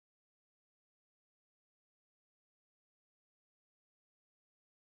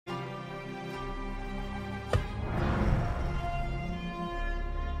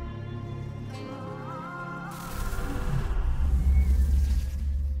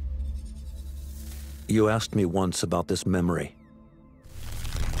You asked me once about this memory.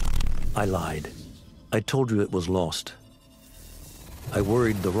 I lied. I told you it was lost. I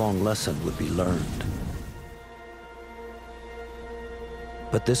worried the wrong lesson would be learned.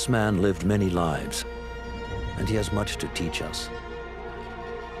 But this man lived many lives, and he has much to teach us.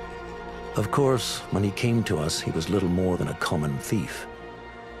 Of course, when he came to us, he was little more than a common thief,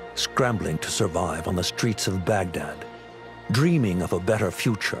 scrambling to survive on the streets of Baghdad, dreaming of a better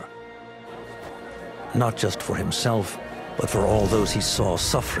future. Not just for himself, but for all those he saw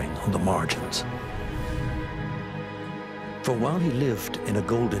suffering on the margins. For while he lived in a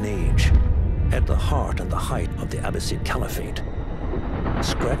golden age, at the heart and the height of the Abbasid Caliphate,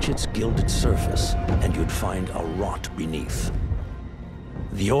 scratch its gilded surface and you'd find a rot beneath.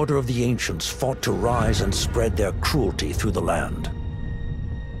 The Order of the Ancients fought to rise and spread their cruelty through the land.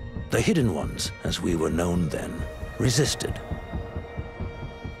 The Hidden Ones, as we were known then, resisted,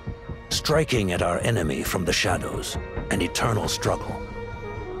 striking at our enemy from the shadows, an eternal struggle.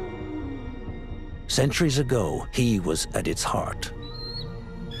 Centuries ago, he was at its heart.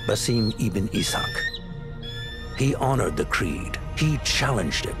 Basim ibn Ishaq. He honored the creed. He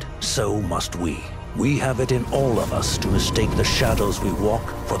challenged it. So must we. We have it in all of us to mistake the shadows we walk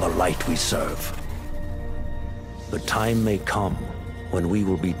for the light we serve. The time may come when we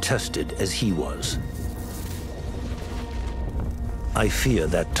will be tested as he was. I fear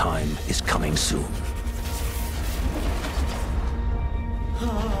that time is coming soon.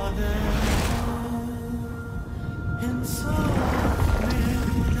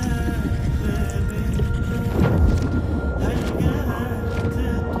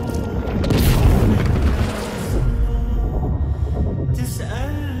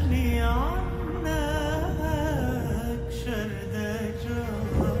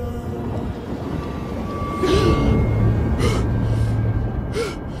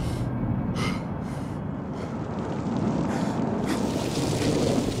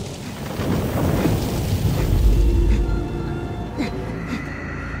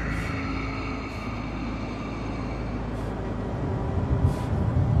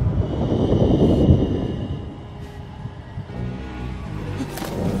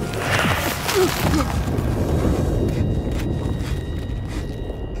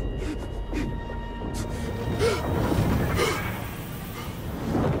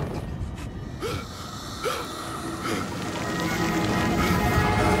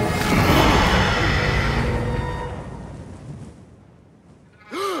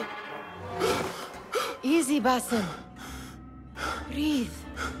 Easy, Basim. Breathe.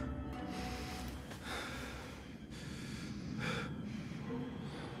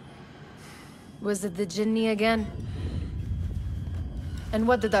 Was it the Jinni again? And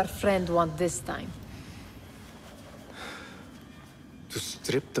what did our friend want this time? To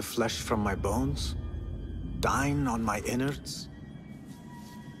strip the flesh from my bones? Dine on my innards?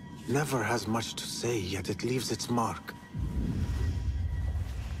 Never has much to say, yet it leaves its mark.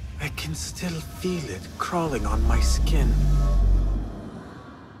 I can still feel it crawling on my skin.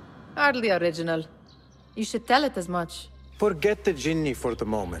 Hardly original. You should tell it as much. Forget the Jinni for the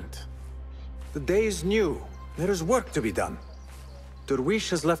moment. The day is new. There is work to be done. Derwish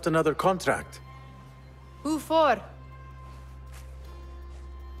has left another contract. Who for?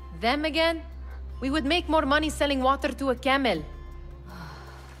 Them again? We would make more money selling water to a camel.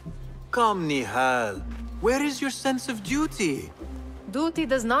 Come, Nihal. Where is your sense of duty? Duty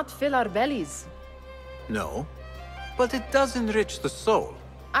does not fill our bellies. No, but it does enrich the soul.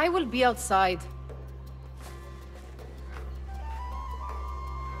 I will be outside.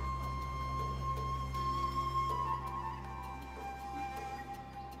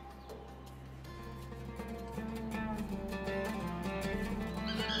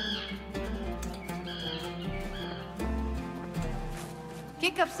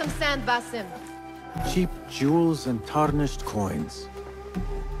 Kick up some sand, Basim. Cheap jewels and tarnished coins.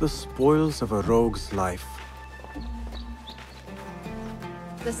 The spoils of a rogue's life.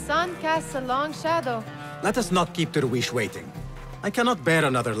 The sun casts a long shadow. Let us not keep Derwish waiting. I cannot bear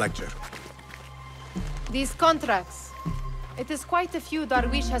another lecture. These contracts. It is quite a few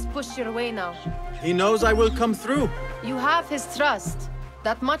Darwish has pushed your way now. He knows I will come through. You have his trust.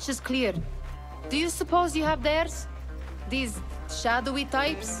 That much is clear. Do you suppose you have theirs? These shadowy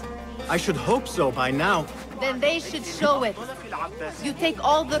types? I should hope so by now. Then they should show it. You take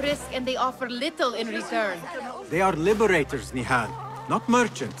all the risk and they offer little in return. They are liberators, Nihal, not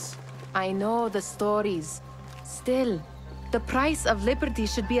merchants. I know the stories. Still, the price of liberty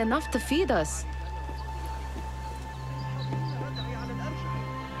should be enough to feed us.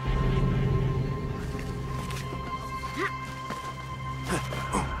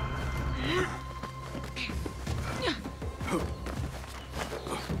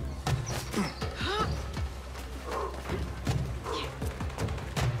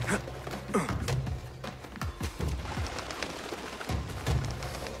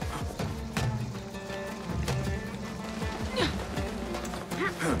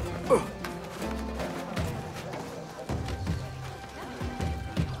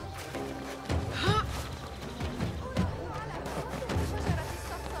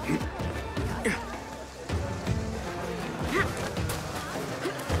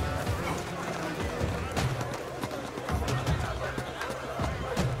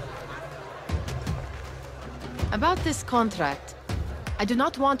 About this contract, I do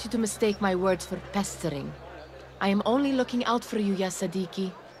not want you to mistake my words for pestering. I am only looking out for you, ya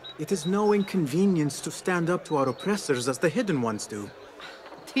Sadiki. It is no inconvenience to stand up to our oppressors as the Hidden Ones do.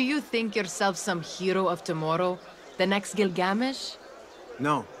 Do you think yourself some hero of tomorrow? The next Gilgamesh?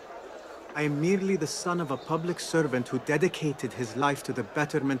 No. I am merely the son of a public servant who dedicated his life to the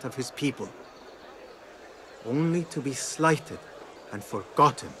betterment of his people. Only to be slighted and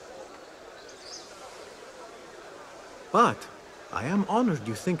forgotten. But I am honored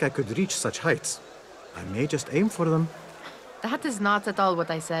you think I could reach such heights. I may just aim for them. That is not at all what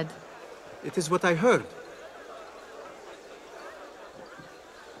I said. It is what I heard.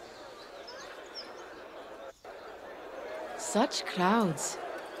 Such crowds.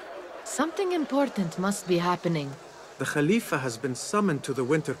 Something important must be happening. The Khalifa has been summoned to the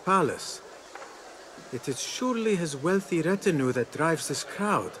Winter Palace. It is surely his wealthy retinue that drives this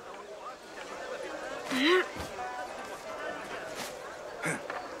crowd.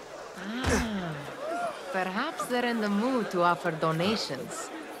 Perhaps they're in the mood to offer donations.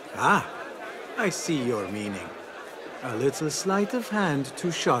 Ah, I see your meaning. A little sleight of hand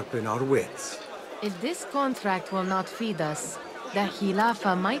to sharpen our wits. If this contract will not feed us, the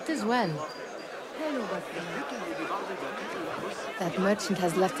Khilafa might as well. That merchant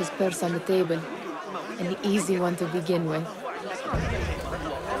has left his purse on the table. An easy one to begin with.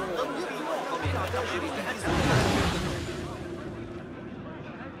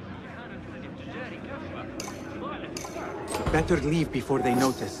 Better leave before they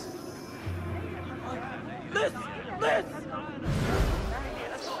notice.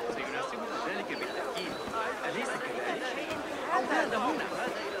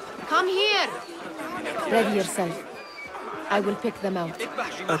 Come here! Ready yourself. I will pick them out.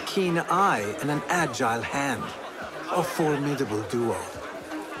 A keen eye and an agile hand. A formidable duo.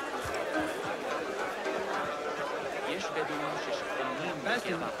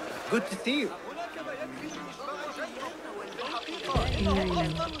 Good to see you.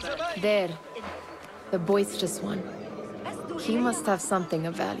 There. The boisterous one. He must have something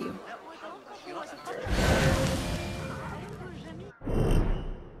of value.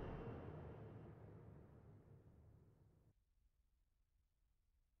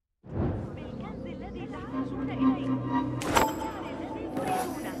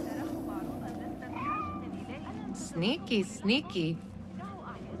 Sneaky, sneaky.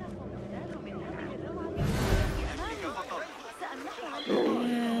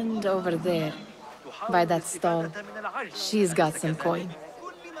 And over there, by that stall, she's got some coin.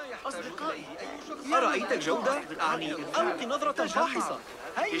 أرأيت الجودة؟ أعني ألق نظرة فاحصة.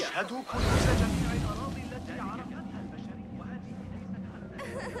 اشهدوا كل جميع الأراضي التي عرفتها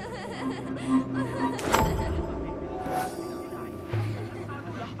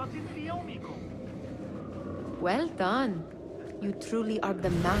Well done. You truly are the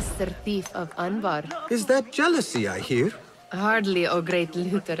master thief of Anbar. Is that jealousy I hear? Hardly, O great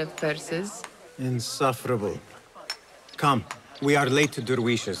looter of purses. Insufferable. Come, we are late to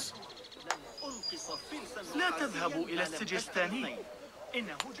Derwishes. لا تذهبوا إلى السجستاني.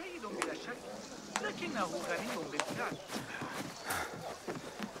 إنه جيد بلا شك، لكنه غني بالفعل.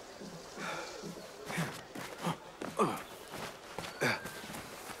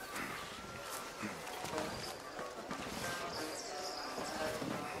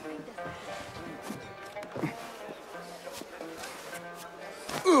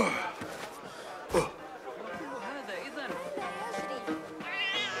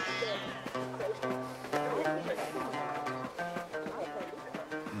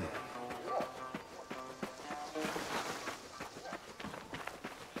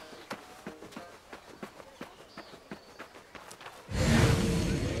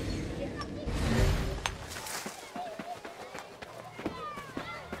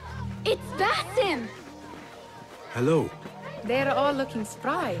 It's Basim! Hello. They're all looking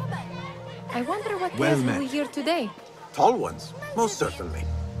spry. I wonder what Well guests met. we here today. Tall ones, most certainly.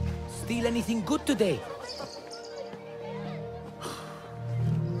 Steal anything good today?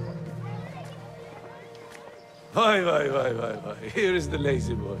 Why. Here is the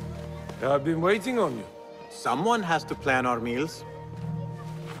lazy boy. I've been waiting on you. Someone has to plan our meals.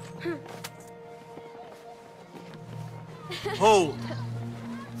 Hold.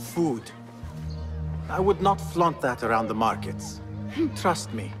 Food. I would not flaunt that around the markets.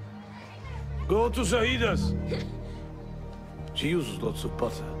 Trust me. Go to Saida's. She uses lots of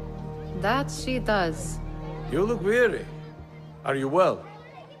butter. That she does. You look weary. Are you well?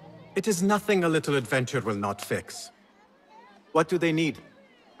 It is nothing a little adventure will not fix. What do they need?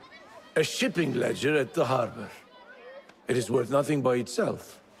 A shipping ledger at the harbor. It is worth nothing by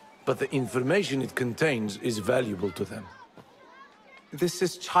itself. But the information it contains is valuable to them. This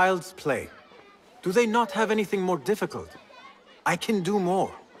is child's play. Do they not have anything more difficult? I can do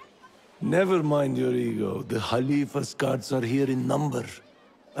more. Never mind your ego. The Khalifa's guards are here in number.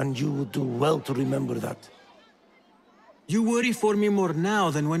 And you would do well to remember that. You worry for me more now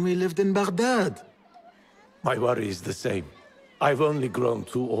than when we lived in Baghdad. My worry is the same. I've only grown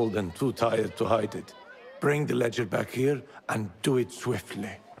too old and too tired to hide it. Bring the ledger back here, and do it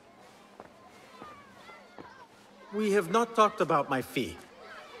swiftly. We have not talked about my fee.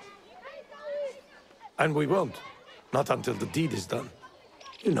 And we won't. Not until the deed is done.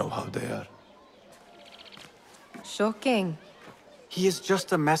 You know how they are. Shocking. He is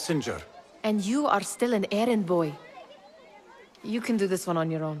just a messenger. And you are still an errand boy. You can do this one on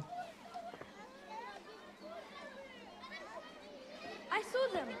your own. I saw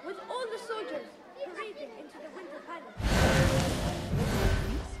them with all the soldiers parading into the Winter Palace.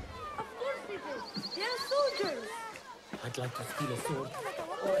 Of course they did. They are soldiers. I'd like to steal a sword.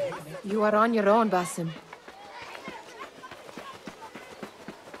 You are on your own, Basim.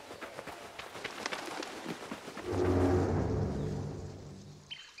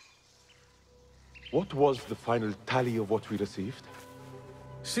 What was the final tally of what we received?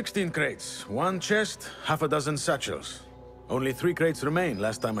 16 crates, 1 chest, half a dozen satchels. Only 3 crates remain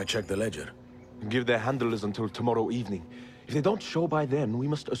last time I checked the ledger. Give their handlers until tomorrow evening. If they don't show by then, we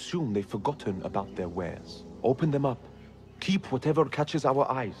must assume they've forgotten about their wares. Open them up. Keep whatever catches our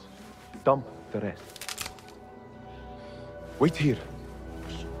eyes. Dump the rest. Wait here.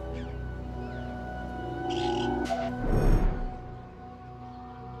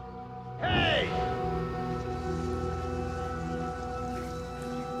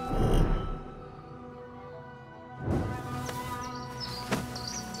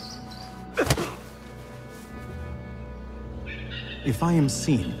 If I am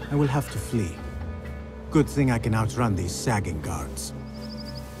seen, I will have to flee. Good thing I can outrun these sagging guards.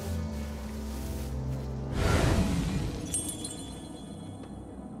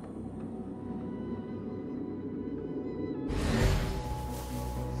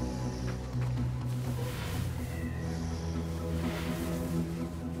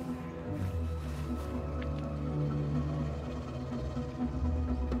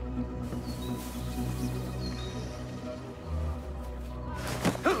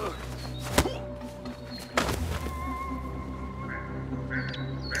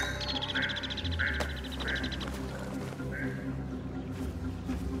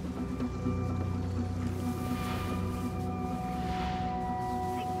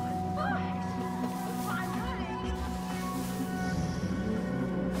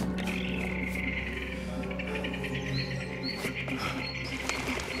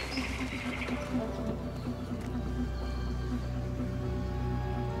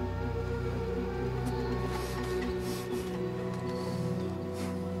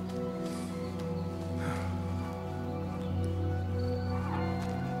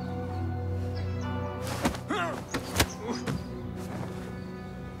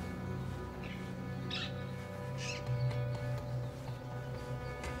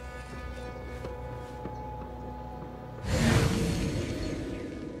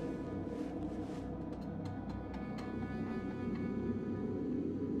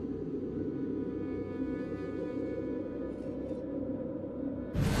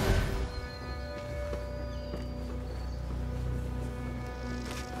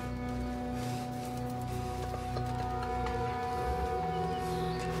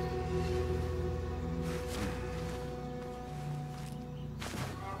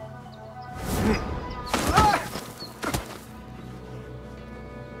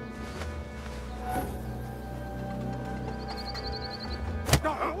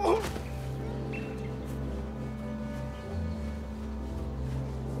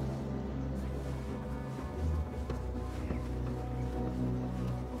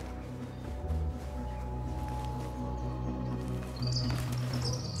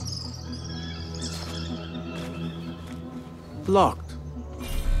 Locked.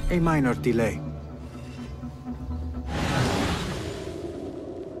 A minor delay.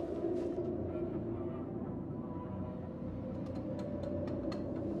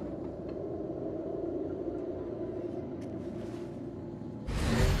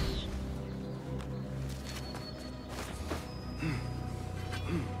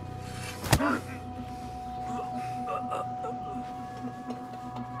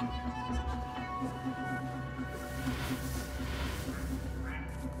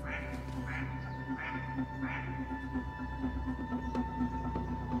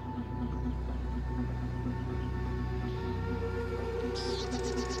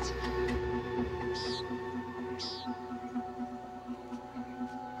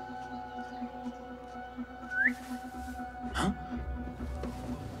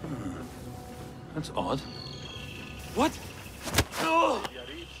 That's odd. What? Oh!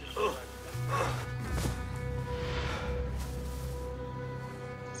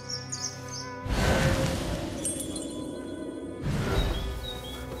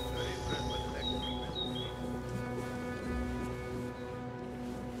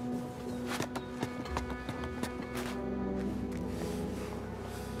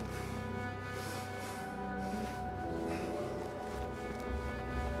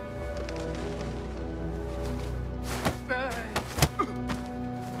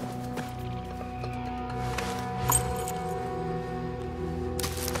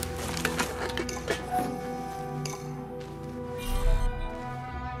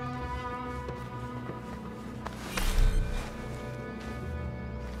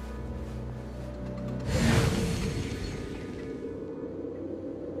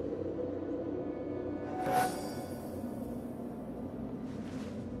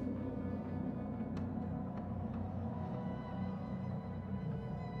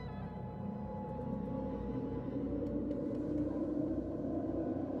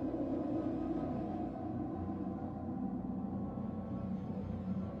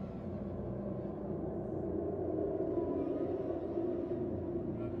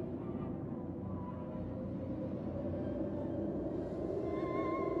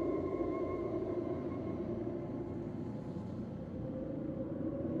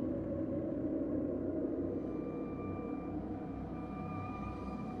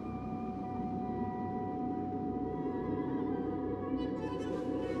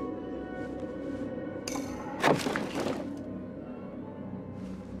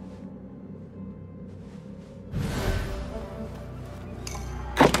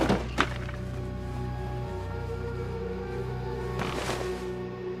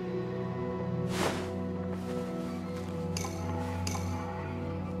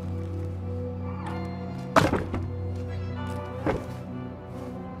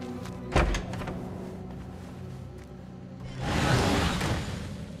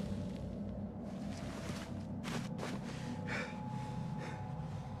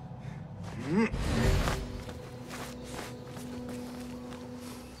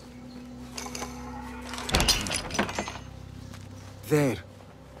 There.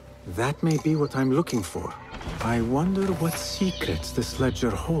 That may be what I'm looking for. I wonder what secrets this ledger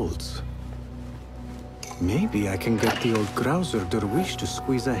holds. Maybe I can get the old grouser Derwish to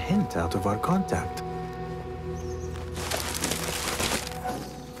squeeze a hint out of our contact.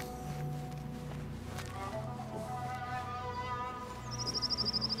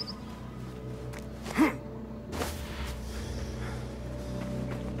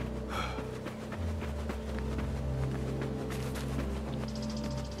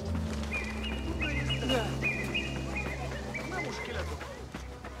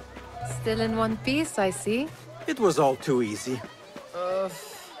 Still in one piece, I see. It was all too easy.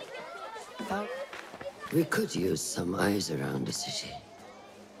 We could use some eyes around the city.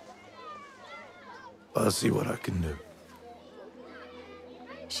 I'll see what I can do.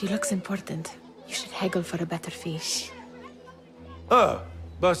 She looks important. You should haggle for a better fee. Ah,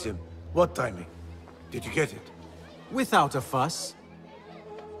 Basim, what timing? Did you get it? Without a fuss.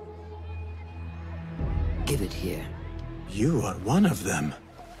 Give it here. You are one of them.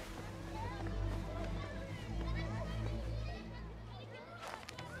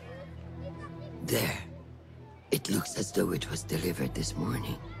 There. It looks as though it was delivered this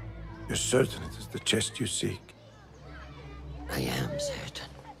morning. You're certain it is the chest you seek? I am certain.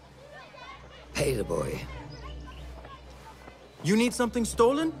 Pay the boy. You need something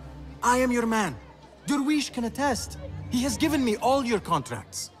stolen? I am your man. Derwish can attest. He has given me all your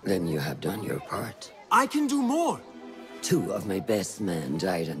contracts. Then you have done your part. I can do more. 2 of my best men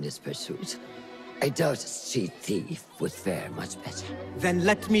died on this pursuit. I doubt a street thief would fare much better. Then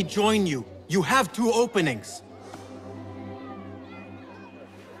let me join you. You have 2 openings.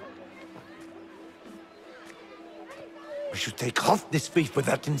 We should take off this beef with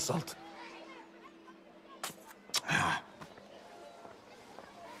that insult.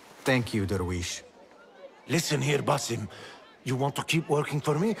 Thank you, Derwish. Listen here, Basim. You want to keep working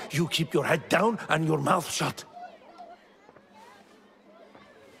for me? You keep your head down and your mouth shut.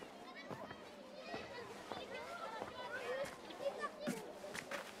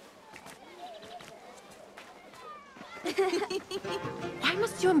 Why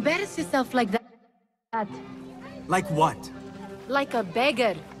must you embarrass yourself like that? Like what? Like a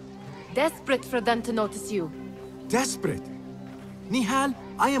beggar. Desperate for them to notice you. Desperate? Nihal,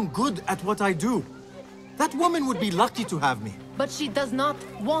 I am good at what I do. That woman would be lucky to have me. But she does not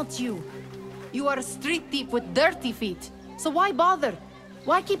want you. You are a street thief with dirty feet. So why bother?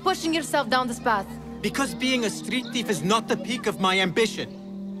 Why keep pushing yourself down this path? Because being a street thief is not the peak of my ambition.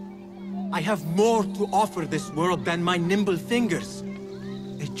 I have more to offer this world than my nimble fingers.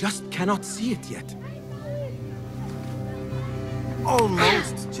 They just cannot see it yet.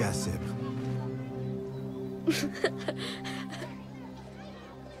 Almost, Jessup.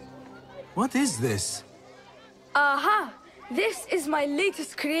 What is this? Aha! This is my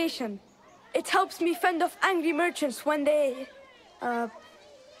latest creation. It helps me fend off angry merchants when they...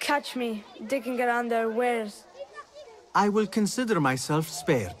 catch me digging around their wares. I will consider myself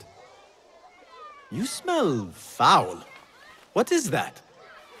spared. You smell foul. What is that?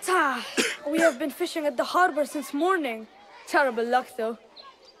 Ah, we have been fishing at the harbor since morning. Terrible luck, though.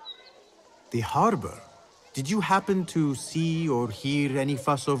 The harbor? Did you happen to see or hear any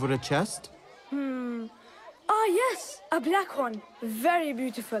fuss over a chest? Ah, yes, a black one. Very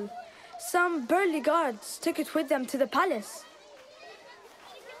beautiful. Some burly guards took it with them to the palace.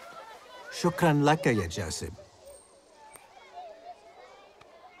 Shukran laka, ya Jasib.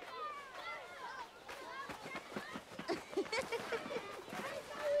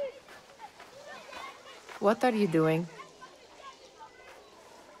 What are you doing?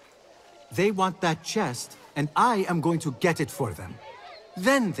 They want that chest, and I am going to get it for them.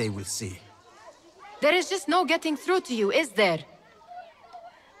 Then they will see. There is just no getting through to you, is there?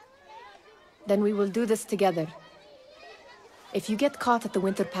 Then we will do this together. If you get caught at the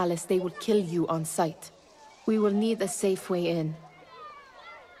Winter Palace, they will kill you on sight. We will need a safe way in.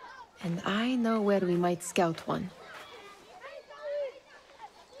 And I know where we might scout one.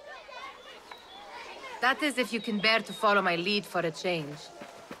 That is if you can bear to follow my lead for a change.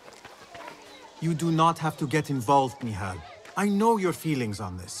 You do not have to get involved, Nihal. I know your feelings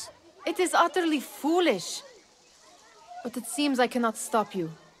on this. It is utterly foolish. But it seems I cannot stop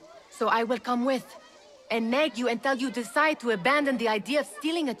you. So I will come with, and nag you until you decide to abandon the idea of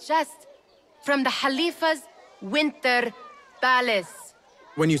stealing a chest from the Khalifa's Winter Palace.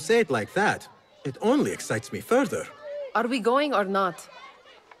 When you say it like that, it only excites me further. Are we going or not?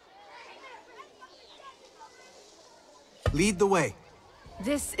 Lead the way.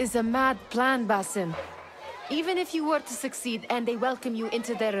 This is a mad plan, Basim. Even if you were to succeed and they welcome you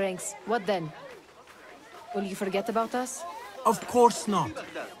into their ranks, what then? Will you forget about us? Of course not.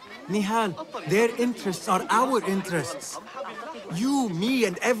 Nihal, their interests are our interests. You, me,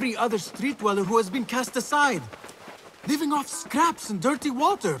 and every other street dweller who has been cast aside. Living off scraps and dirty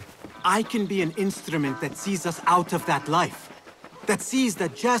water. I can be an instrument that sees us out of that life. That sees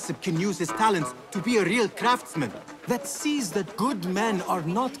that Jasip can use his talents to be a real craftsman. That sees that good men are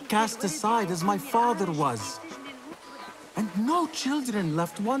not cast aside as my father was. And no children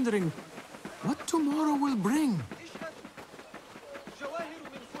left wondering what tomorrow will bring.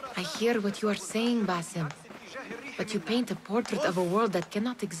 I hear what you are saying, Basim. But you paint a portrait of a world that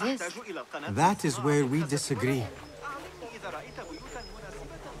cannot exist. That is where we disagree.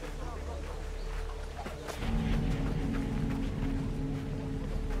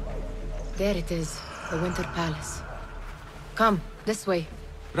 There it is, the Winter Palace. Come, this way.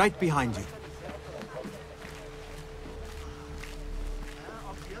 Right behind you.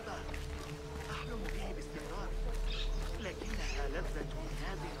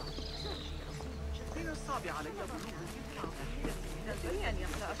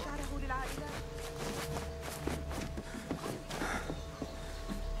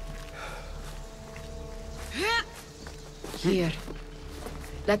 Here.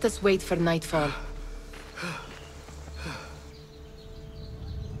 Let us wait for nightfall.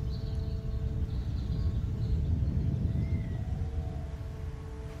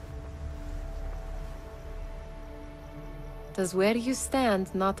 Does where you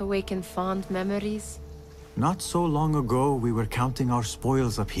stand not awaken fond memories? Not so long ago, we were counting our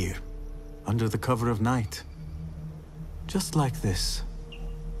spoils up here, under the cover of night. Just like this.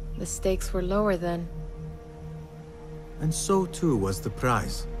 The stakes were lower then. And so too was the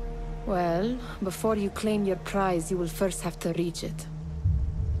prize. Well, before you claim your prize, you will first have to reach it.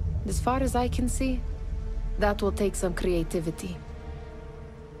 As far as I can see, that will take some creativity.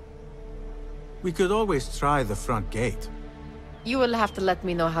 We could always try the front gate. You will have to let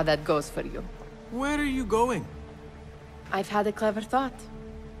me know how that goes for you. Where are you going? I've had a clever thought.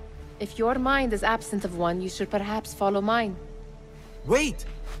 If your mind is absent of one, you should perhaps follow mine. Wait!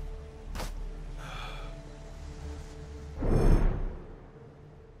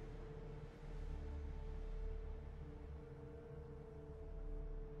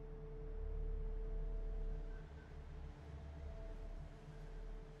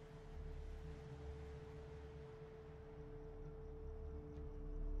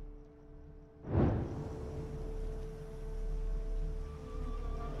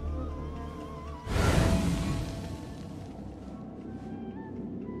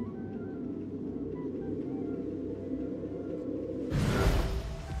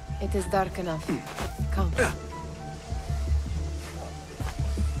 It is dark enough. Come.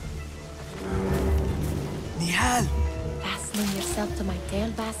 Nihal! Fastening yourself to my tail,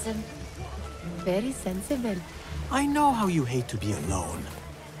 Basim? Very sensible. I know how you hate to be alone.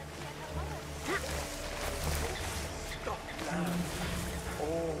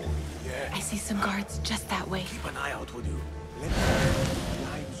 I see some guards just that way. Keep an eye out, would you? Let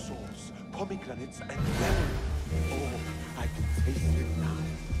live souls, pomegranates, and lemon. Oh, I can taste it now.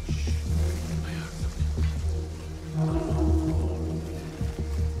 Shh. I heard something.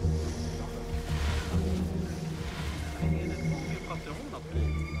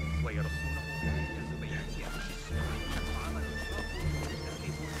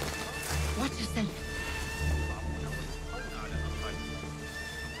 Watch yourself.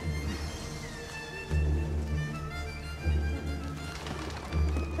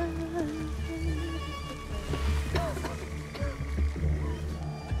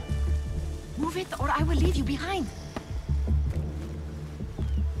 Move it, or I will leave you behind.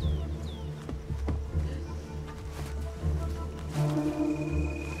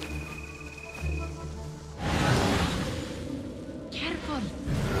 Careful.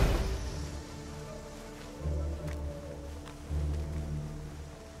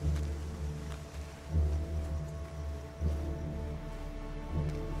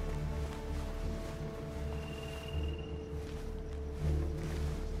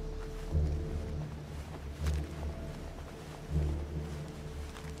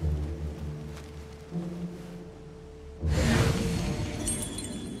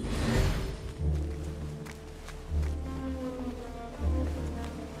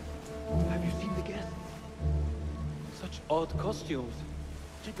 Odd costumes.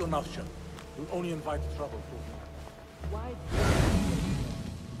 Keep your mouth shut. You'll only invite trouble. Why?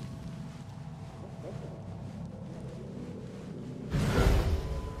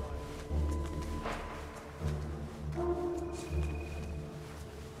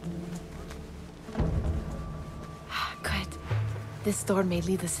 Good. This door may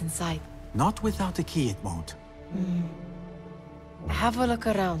lead us inside. Not without a key, it won't. Have a look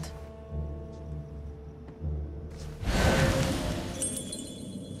around.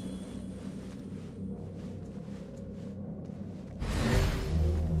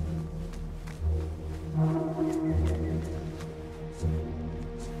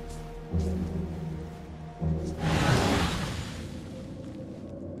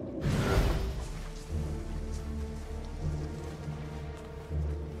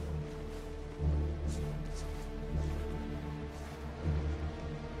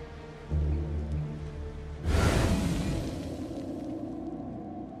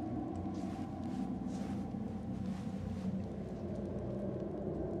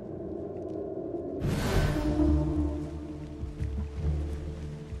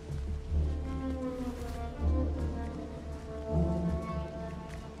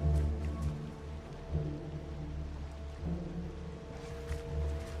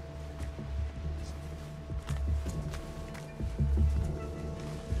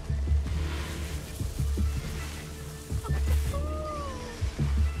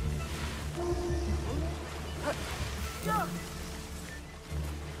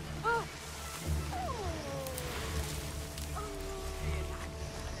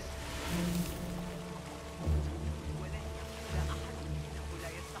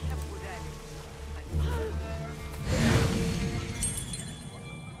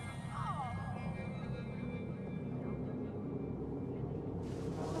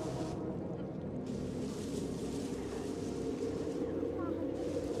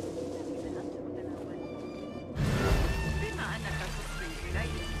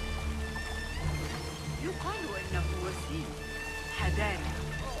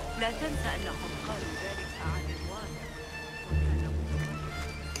 لا تنسى أنهم قالوا ذلك عن الواقع.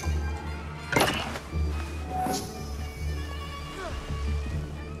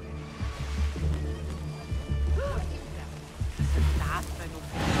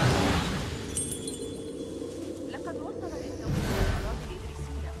 لقد وصل للتوجه الأراضي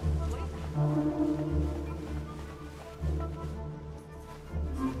الإدريسية.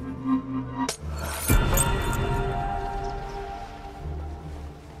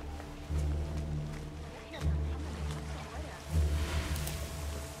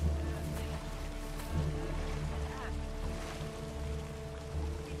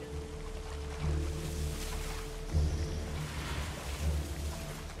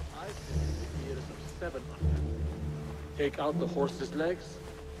 Take out the horse's legs,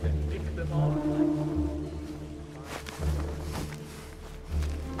 then pick them all.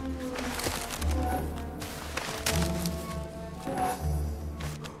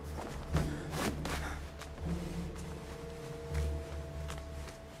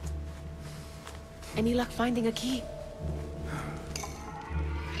 Any luck finding a key?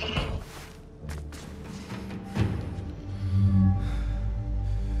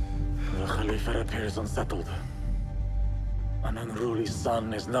 The Khalifa appears unsettled. An unruly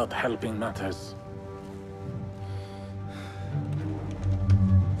son is not helping matters.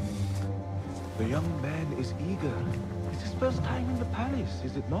 The young man is eager. It's his first time in the palace,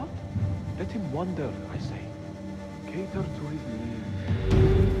 is it not? Let him wander, I say. Cater to his needs.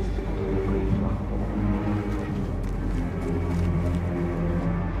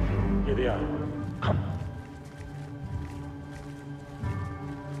 Gideon, come.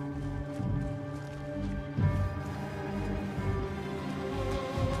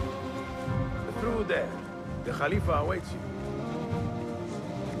 Through there. The Khalifa awaits you.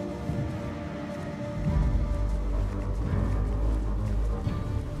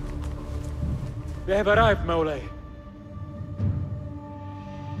 We have arrived, Mawlay.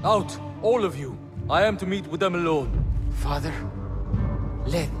 Out, all of you. I am to meet with them alone. Father,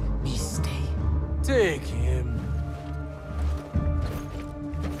 let me stay. Take him.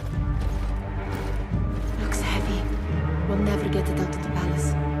 Looks heavy. We'll never get it out of the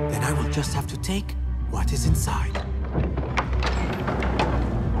palace. Then I will just have to take what is inside.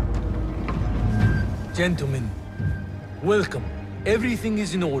 Gentlemen, welcome. Everything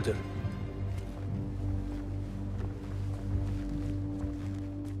is in order.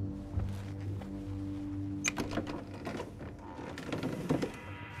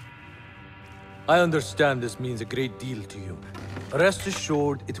 I understand this means a great deal to you. Rest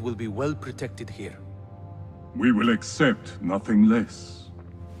assured, it will be well protected here. We will accept nothing less.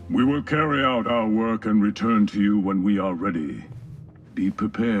 We will carry out our work and return to you when we are ready. Be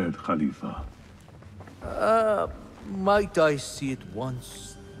prepared, Khalifa. Might I see it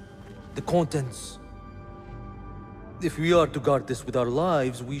once? The contents. If we are to guard this with our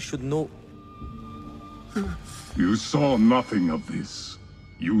lives, we should know... You saw nothing of this.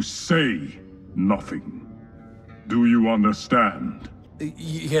 You say nothing. Do you understand?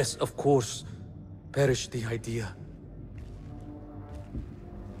 Yes, of course. Perish the idea.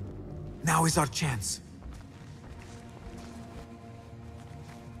 Now is our chance.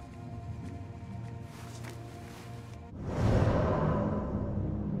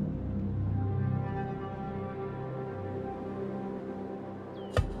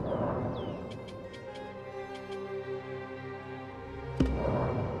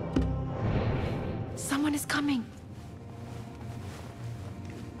 Someone is coming.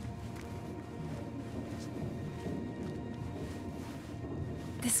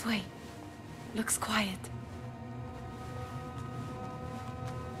 This way. Looks quiet.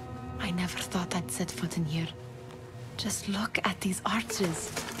 I never thought I'd set foot in here. Just look at these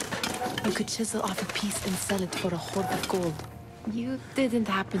arches. You could chisel off a piece and sell it for a hoard of gold. You didn't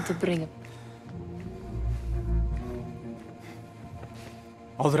happen to bring it.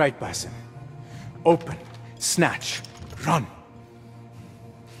 All right, Basim. Open, snatch, run.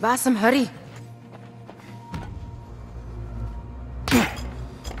 Basim, hurry.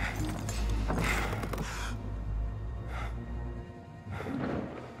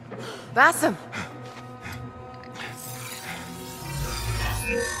 Basim!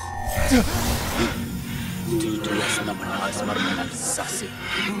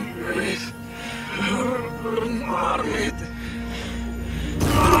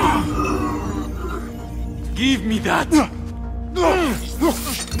 Give me that! No!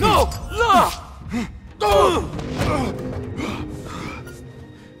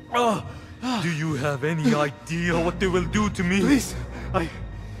 Do you have any idea what they will do to me? Please,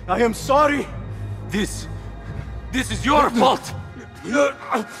 I am sorry. This is your fault.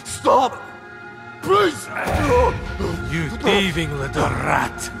 Stop! Please! You thieving little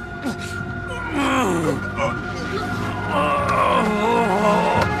rat!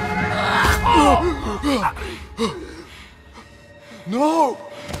 No!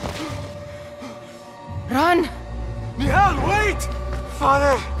 Run! Nihal, wait!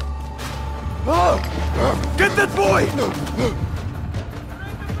 Father! Get that boy!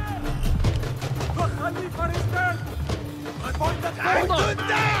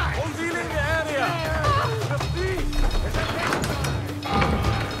 Revealing the area! The thief is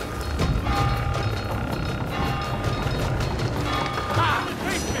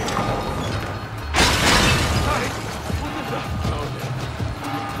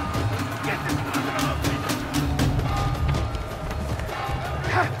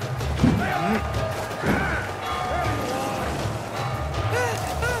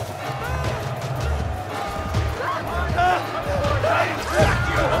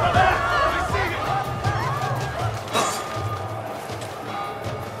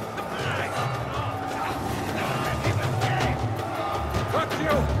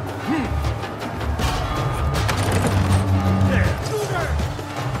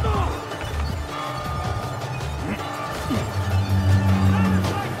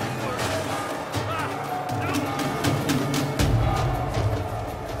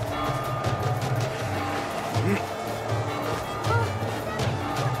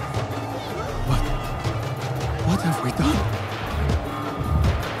have we done?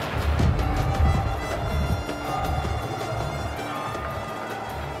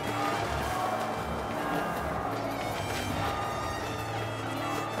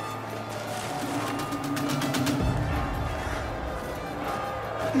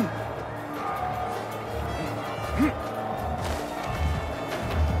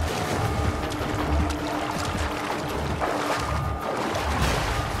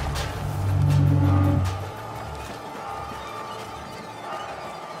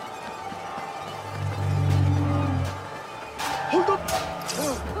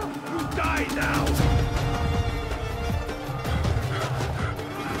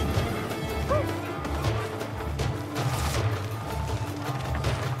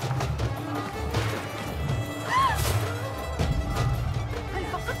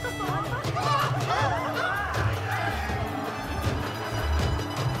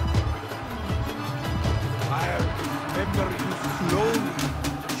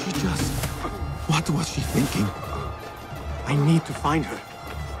 What was she thinking? I need to find her.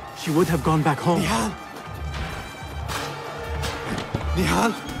 She would have gone back home. Nihal!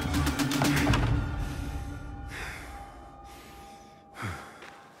 Nihal!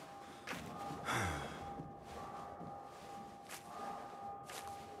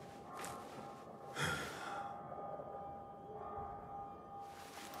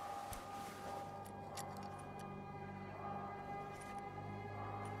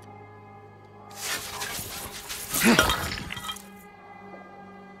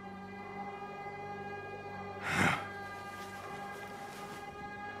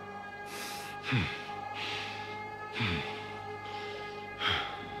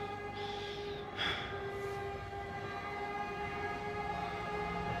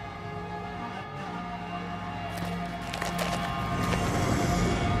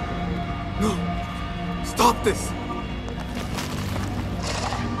 No! Stop this!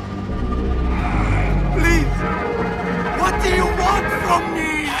 Please! What do you want from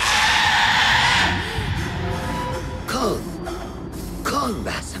me? Calm,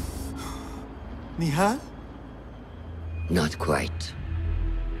 Basim. Nihal? Not quite.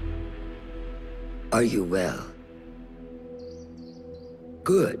 Are you well?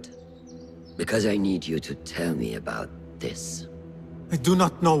 Good. Because I need you to tell me about this. I do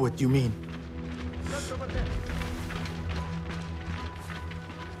not know what you mean.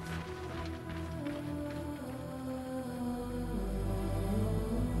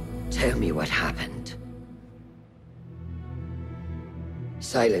 Tell me what happened.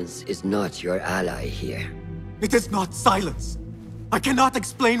 Silence is not your ally here. It is not silence. I cannot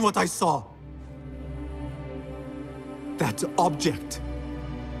explain what I saw. That object.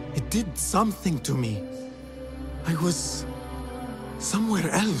 It did something to me. I was somewhere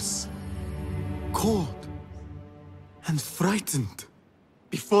else. Cold and frightened.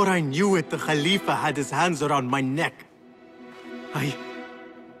 Before I knew it, the Khalifa had his hands around my neck.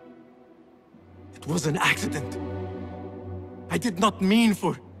 It was an accident. I did not mean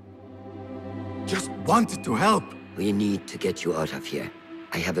for... Just wanted to help. We need to get you out of here.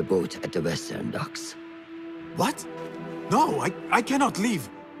 I have a boat at the western docks. What? No, I cannot leave.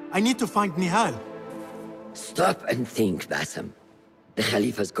 I need to find Nihal. Stop and think, Basim. The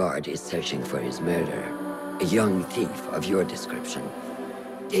Khalifa's guard is searching for his murderer. A young thief of your description.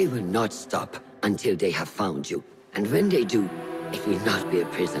 They will not stop until they have found you. And when they do, it will not be a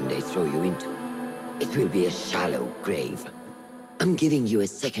prison they throw you into. It will be a shallow grave. I'm giving you a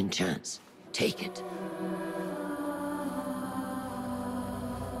second chance. Take it.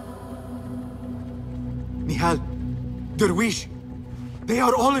 Nihal, Derwish, they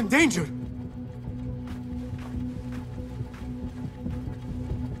are all in danger.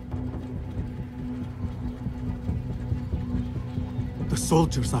 The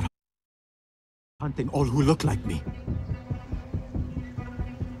soldiers are hunting all who look like me.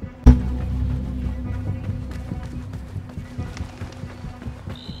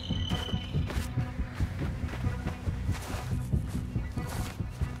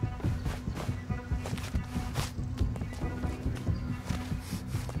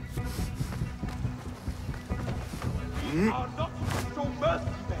 Are not to show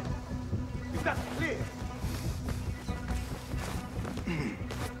mercy, then. Is that clear?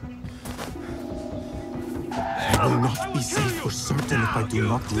 I will not be safe for certain if I do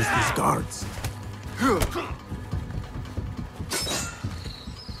not lose these guards.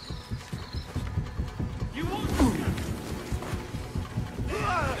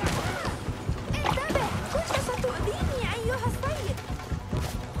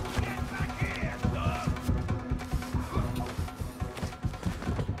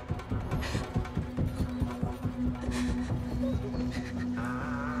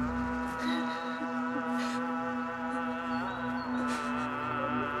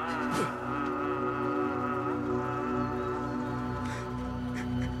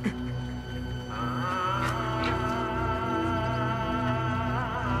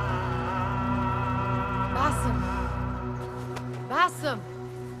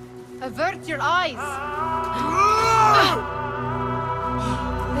 avert your eyes.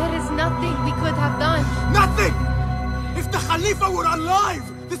 There is nothing we could have done. Nothing! If the Khalifa were alive,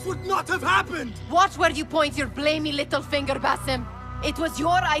 this would not have happened! Watch where you point your blamey little finger, Basim. It was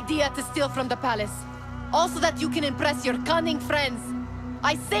your idea to steal from the palace. Also that you can impress your cunning friends.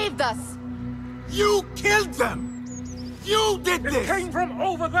 I saved us! You killed them! You did this! It came from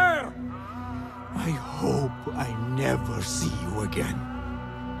over there! I hope I never see you again.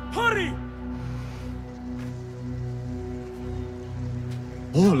 Hurry!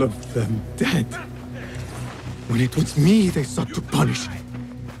 All of them dead. When it was me they sought to punish.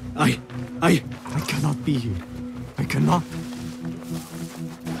 I cannot be here. I cannot.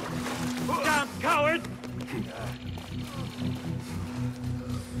 Damn coward!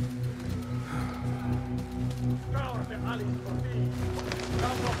 Scour the alleys for me.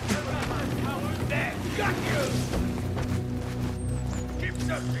 Thou wilt never find coward there. Got you! Keep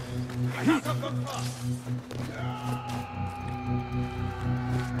searching. I have to look fast.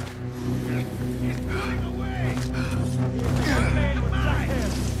 He's running away! One man with black hair.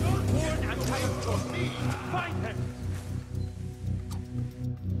 Worn and tired for me. Find him!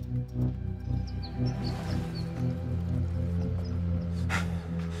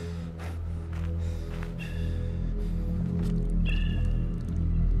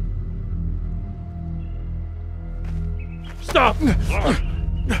 Stop!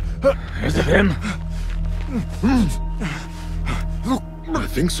 Is it him? I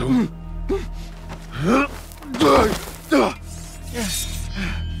think so.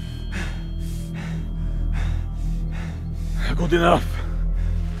 Good enough.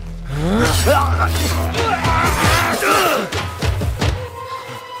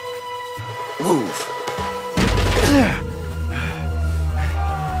 Move.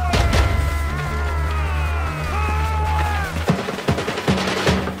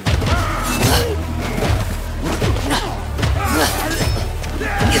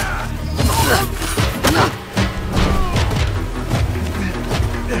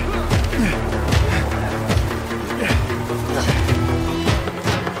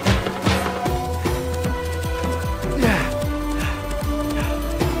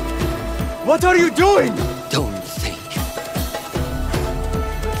 What are you doing? Don't think.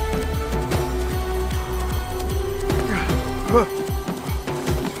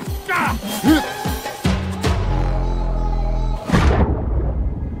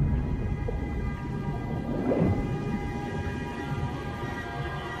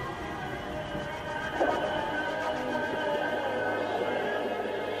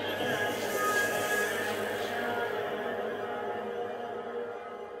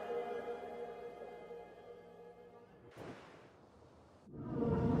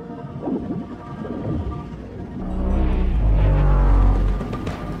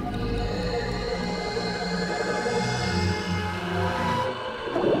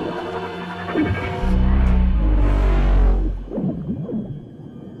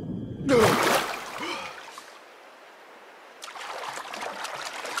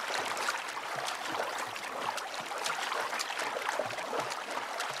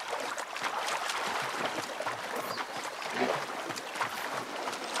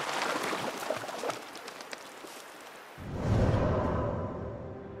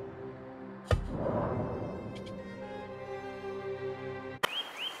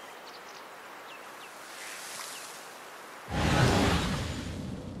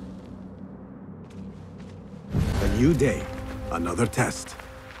 New day. Another test.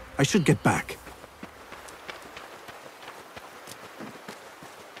 I should get back.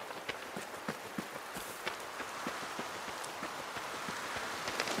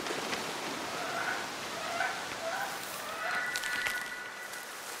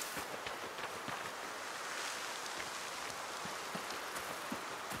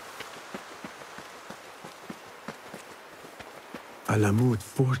 Alamut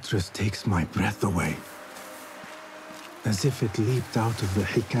Fortress takes my breath away. As if it leaped out of the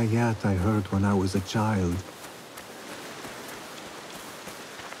hikayat I heard when I was a child.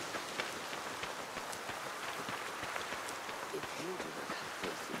 If you do not have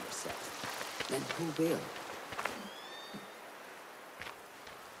faith in yourself, then who will?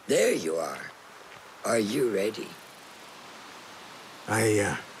 There you are. Are you ready?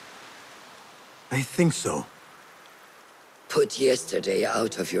 I think so. Put yesterday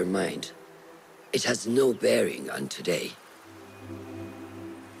out of your mind. It has no bearing on today.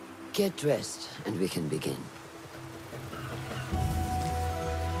 Get dressed, and we can begin.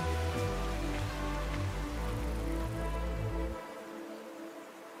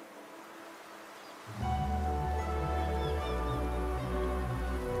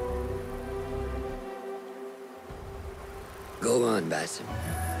 Go on, Basim.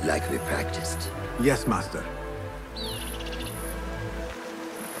 Like we practiced. Yes, Master.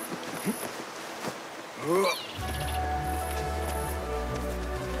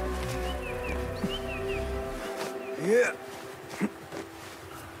 Yeah.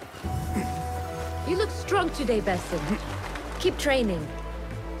 You look strong today, Basim. Keep training.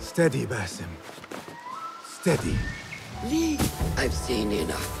 Steady, Basim. Steady. Lee, I've seen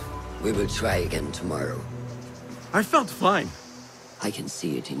enough. We will try again tomorrow. I felt fine. I can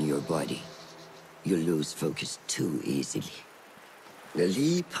see it in your body. You lose focus too easily. The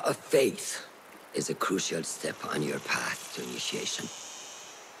leap of faith is a crucial step on your path to initiation.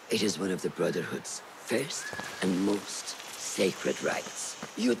 It is one of the Brotherhood's first and most sacred rites.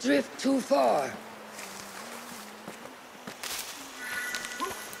 You drift too far.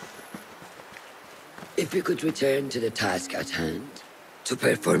 If you could return to the task at hand, to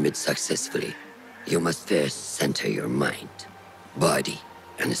perform it successfully, you must first center your mind, body,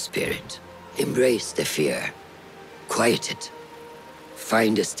 and spirit. Embrace the fear. Quiet it.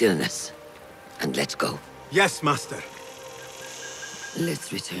 Find a stillness. And let go. Yes, Master.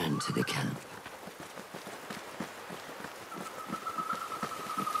 Let's return to the camp.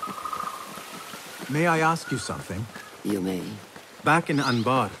 May I ask you something? You may. Back in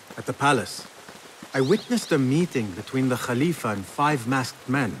Anbar, at the palace, I witnessed a meeting between the Khalifa and 5 masked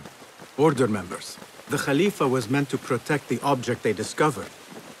men, Order members. The Khalifa was meant to protect the object they discovered,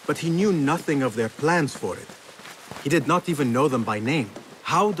 but he knew nothing of their plans for it. He did not even know them by name.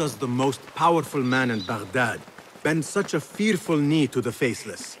 How does the most powerful man in Baghdad bend such a fearful knee to the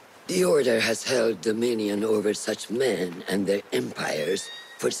faceless? The Order has held dominion over such men and their empires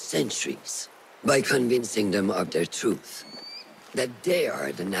for centuries, by convincing them of their truth, that they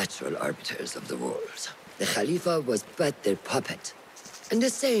are the natural arbiters of the world. The Khalifa was but their puppet, and the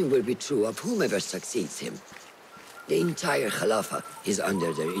same will be true of whomever succeeds him. The entire Khalifa is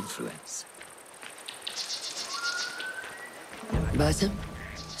under their influence. Basim,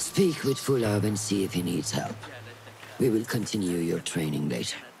 speak with Fulab and see if he needs help. We will continue your training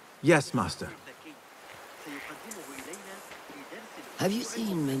later. Yes, Master. Have you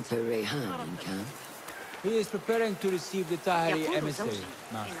seen Mentor Rayhan in camp? He is preparing to receive the Tahiri emissary,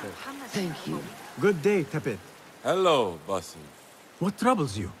 Master. Thank you. Good day, Tepid. Hello, Basim. What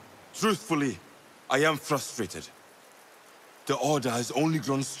troubles you? Truthfully, I am frustrated. The Order has only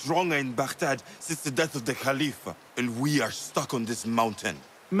grown stronger in Baghdad since the death of the Khalifa, and we are stuck on this mountain.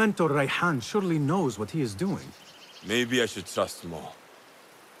 Mentor Rayhan surely knows what he is doing. Maybe I should trust more.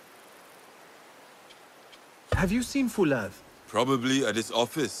 Have you seen Fulad? Probably at his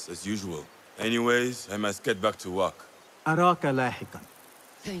office, as usual. Anyways, I must get back to work. أراك لاحقا.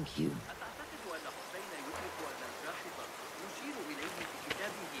 Thank you.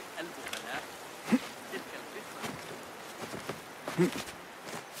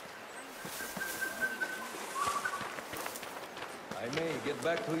 I may get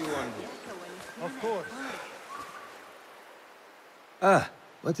back to you on this. Of course. Ah,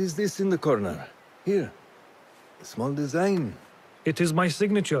 what is this in the corner? Here. A small design. It is my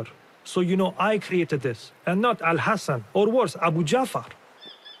signature. So you know I created this, and not Al-Hassan, or worse, Abu Jafar.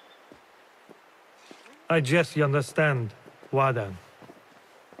 I guess you understand, Wadan.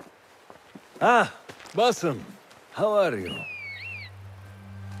 Ah, Basim. How are you?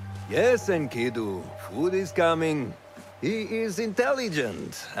 Yes, Enkidu. Food is coming. He is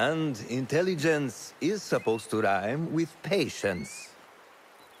intelligent, and intelligence is supposed to rhyme with patience.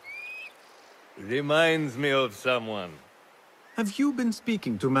 Reminds me of someone. Have you been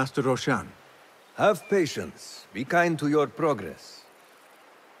speaking to Master Roshan? Have patience. Be kind to your progress.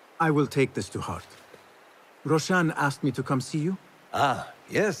 I will take this to heart. Roshan asked me to come see you? Ah,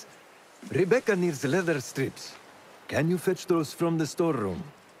 yes. Rebecca needs leather strips. Can you fetch those from the storeroom?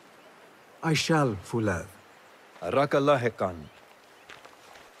 I shall, Fulad. Arakallah Khan.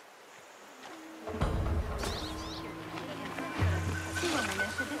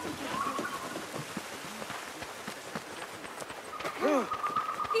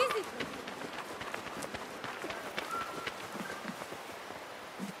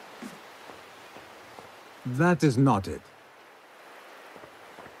 That is not it.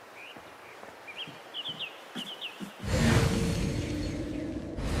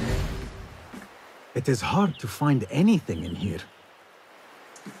 It is hard to find anything in here.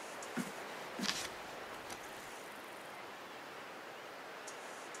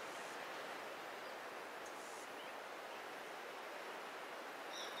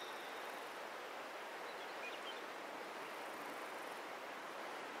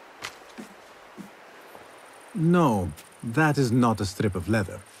 No, that is not a strip of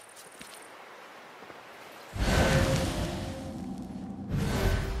leather.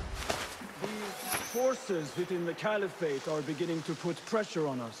 forces within the Caliphate are beginning to put pressure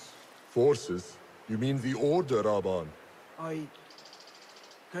on us. Forces? You mean the Order, Aban? I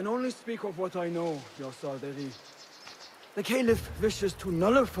can only speak of what I know, Ya Saderi. The Caliph wishes to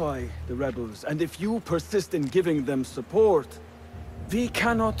nullify the rebels, and if you persist in giving them support, we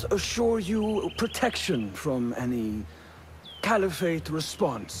cannot assure you protection from any Caliphate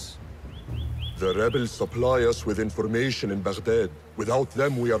response. The rebels supply us with information in Baghdad. Without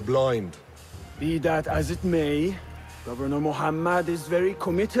them, we are blind. Be that as it may, Governor Muhammad is very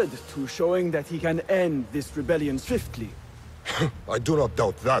committed to showing that he can end this rebellion swiftly. I do not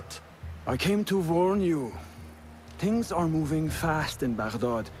doubt that. I came to warn you. Things are moving fast in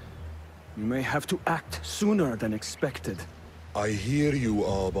Baghdad. You may have to act sooner than expected. I hear you,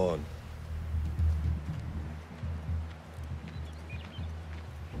 Aban.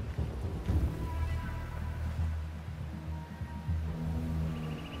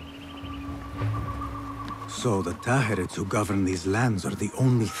 So the Tahirids who govern these lands are the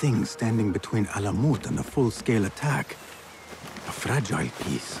only thing standing between Alamut and a full-scale attack. A fragile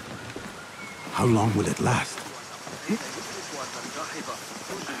peace. How long will it last?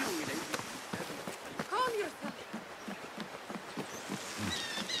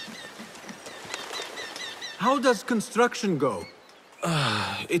 How does construction go?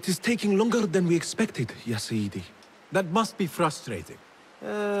 It is taking longer than we expected, Ya Sayyidi. That must be frustrating.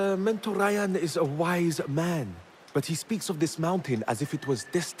 Mentor Ryan is a wise man, but he speaks of this mountain as if it was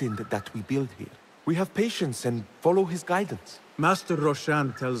destined that we build here. We have patience and follow his guidance. Master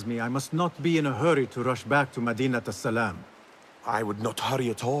Roshan tells me I must not be in a hurry to rush back to Madinat as-Salam. I would not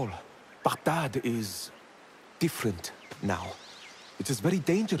hurry at all. Baghdad is different now. It is very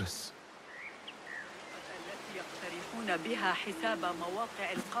dangerous. بها حساب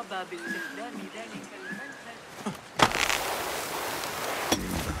مواقع القبا باستخدام ذلك المنفذ.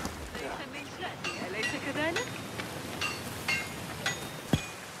 ليس من شأني، أليس كذلك؟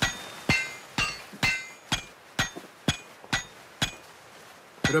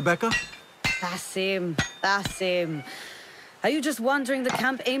 Rebecca? Basim. Are you just wandering the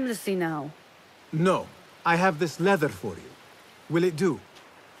camp aimlessly now? No. I have this leather for you. Will it do?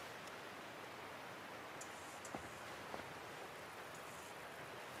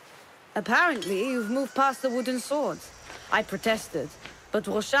 Apparently, you've moved past the wooden swords. I protested, but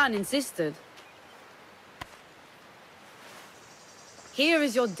Roshan insisted. Here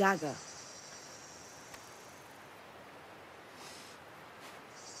is your dagger.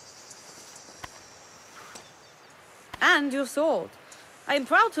 And your sword. I am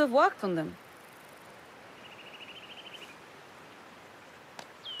proud to have worked on them.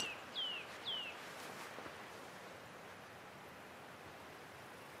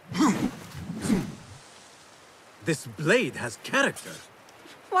 This blade has character.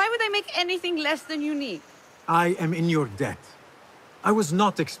 Why would I make anything less than unique? I am in your debt. I was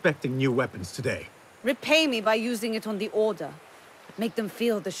not expecting new weapons today. Repay me by using it on the Order. Make them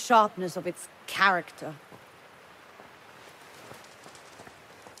feel the sharpness of its character.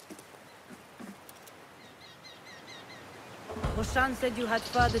 Roshan said you had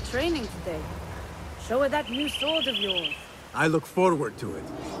further training today. Show her that new sword of yours. I look forward to it.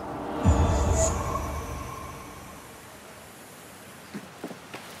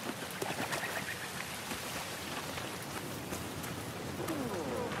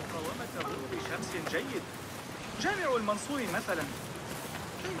 جيد. جامع المنصور مثلا.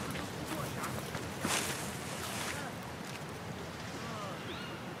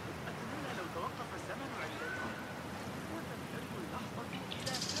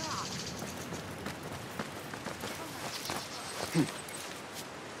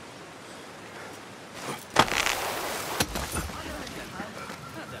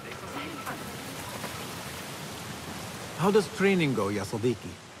 How does training go, Ya Sadiqi?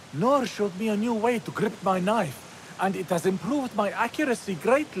 Noor showed me a new way to grip my knife, and it has improved my accuracy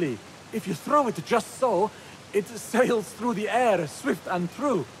greatly. If you throw it just so, it sails through the air, swift and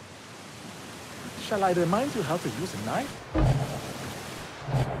true. Shall I remind you how to use a knife?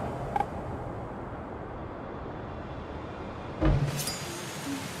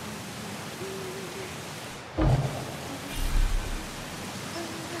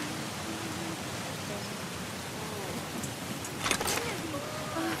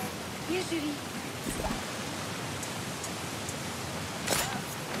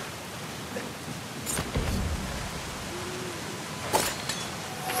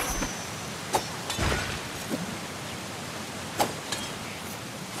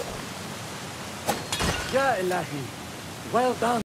 Ya Ilahi, well done.